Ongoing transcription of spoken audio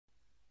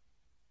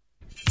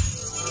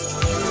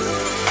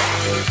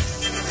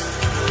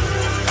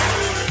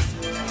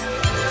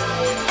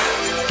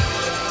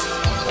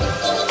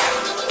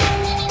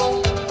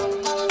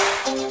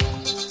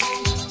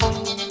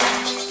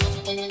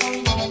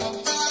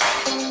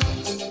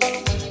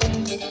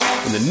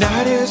the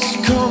night is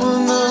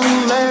coming, the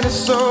land is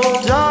so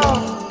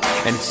dark,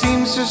 and it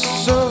seems just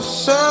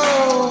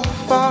so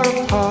far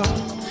apart.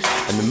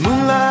 And the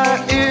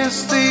moonlight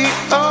is the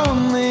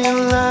only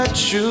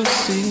light you'll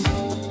see.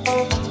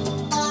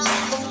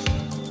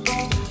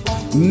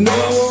 No,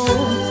 I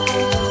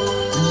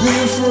won't be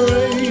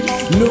afraid.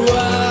 No, I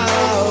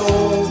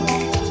won't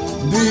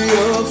be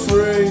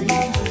afraid.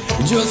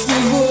 Just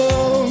as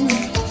long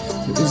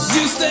as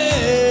you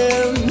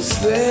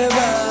stand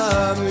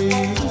by me.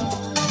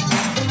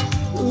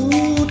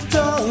 Ooh,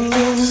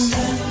 darling,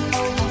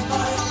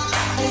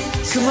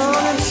 Come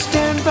on and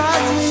stand by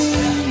me.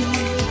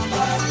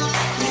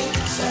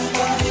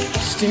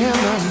 Stand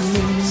by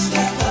me.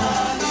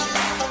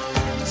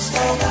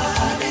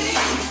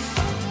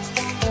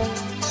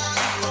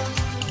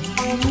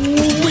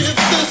 with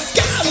the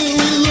sky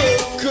we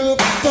look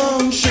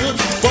upon should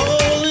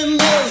fall, and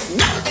there's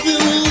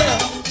nothing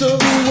left of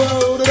the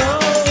world at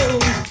all,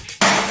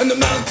 and the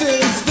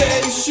mountains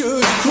they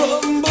should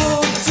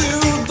crumble to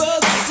the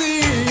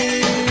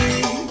sea.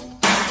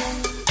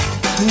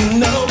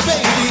 No,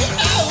 baby,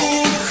 I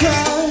won't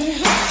cry,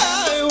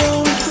 I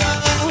won't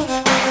cry,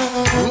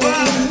 I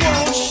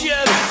won't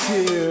shed a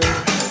tear,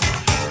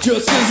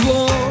 just as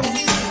long as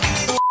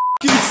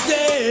you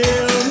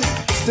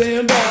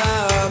stand by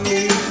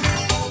me.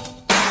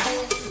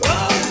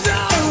 Oh,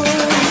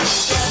 darling,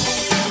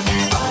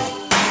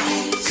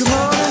 Come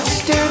on and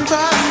stand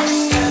by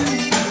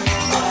me.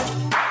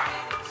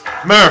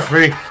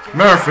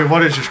 Murphy,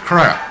 what is this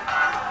crap?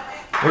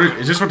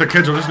 Is this what the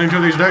kids are listening to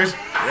these days?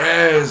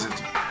 Yes,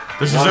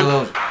 This is one it? of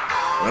those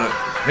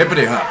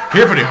hippity hop.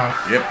 Hippity hop.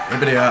 Yep,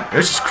 hippity hop.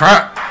 This is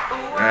crap.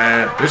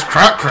 This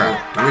crap.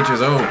 To each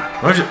his own.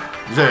 What is it?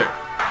 Is it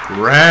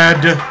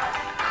Radiculous?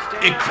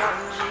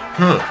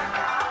 Huh.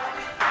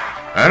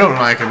 I don't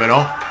like him at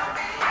all.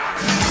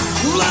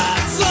 I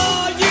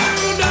saw you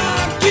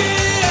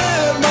knocking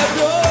at my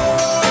door.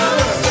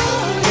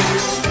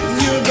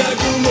 You're back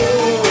for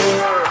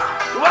more.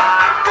 I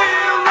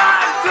feel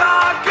like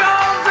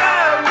tacos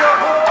and a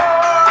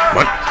whore.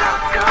 What?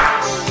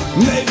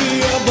 Maybe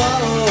a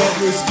bottle of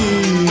whiskey,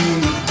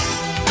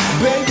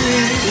 baby.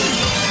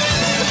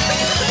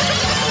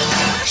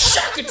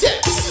 Shark attack.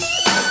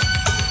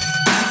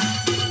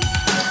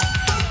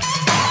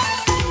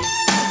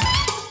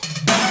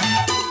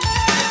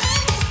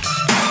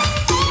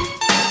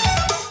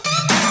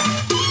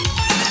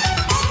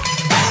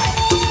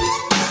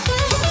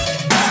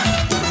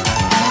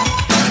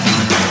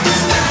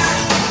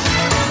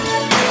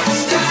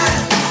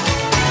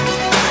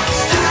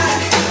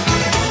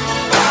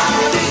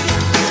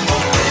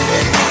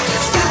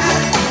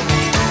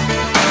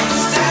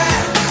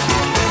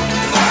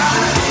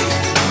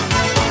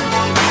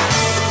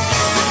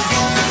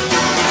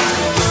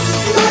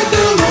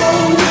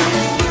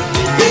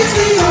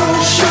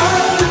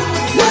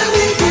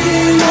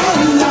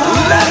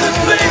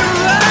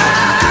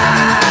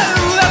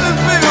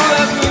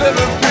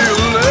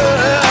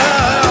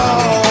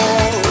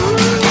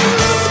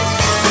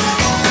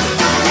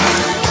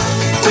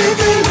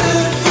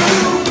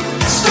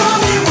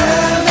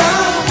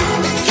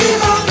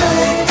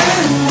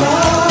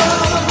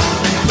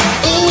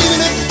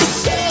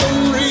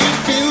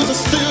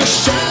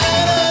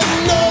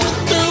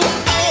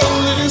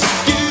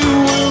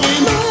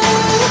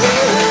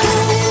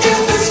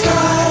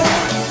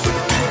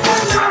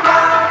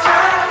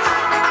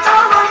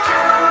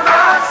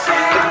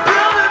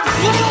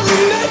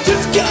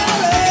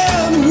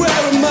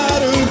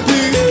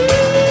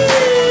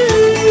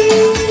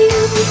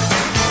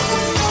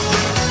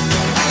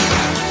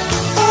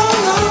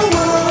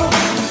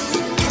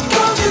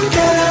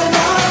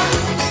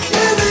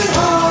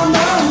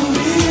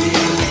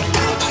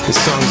 This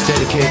song's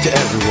dedicated to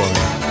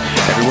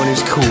everyone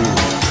who's cool,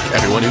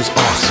 everyone who's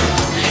awesome,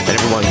 and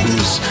everyone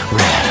who's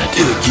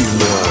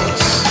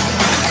radiculous.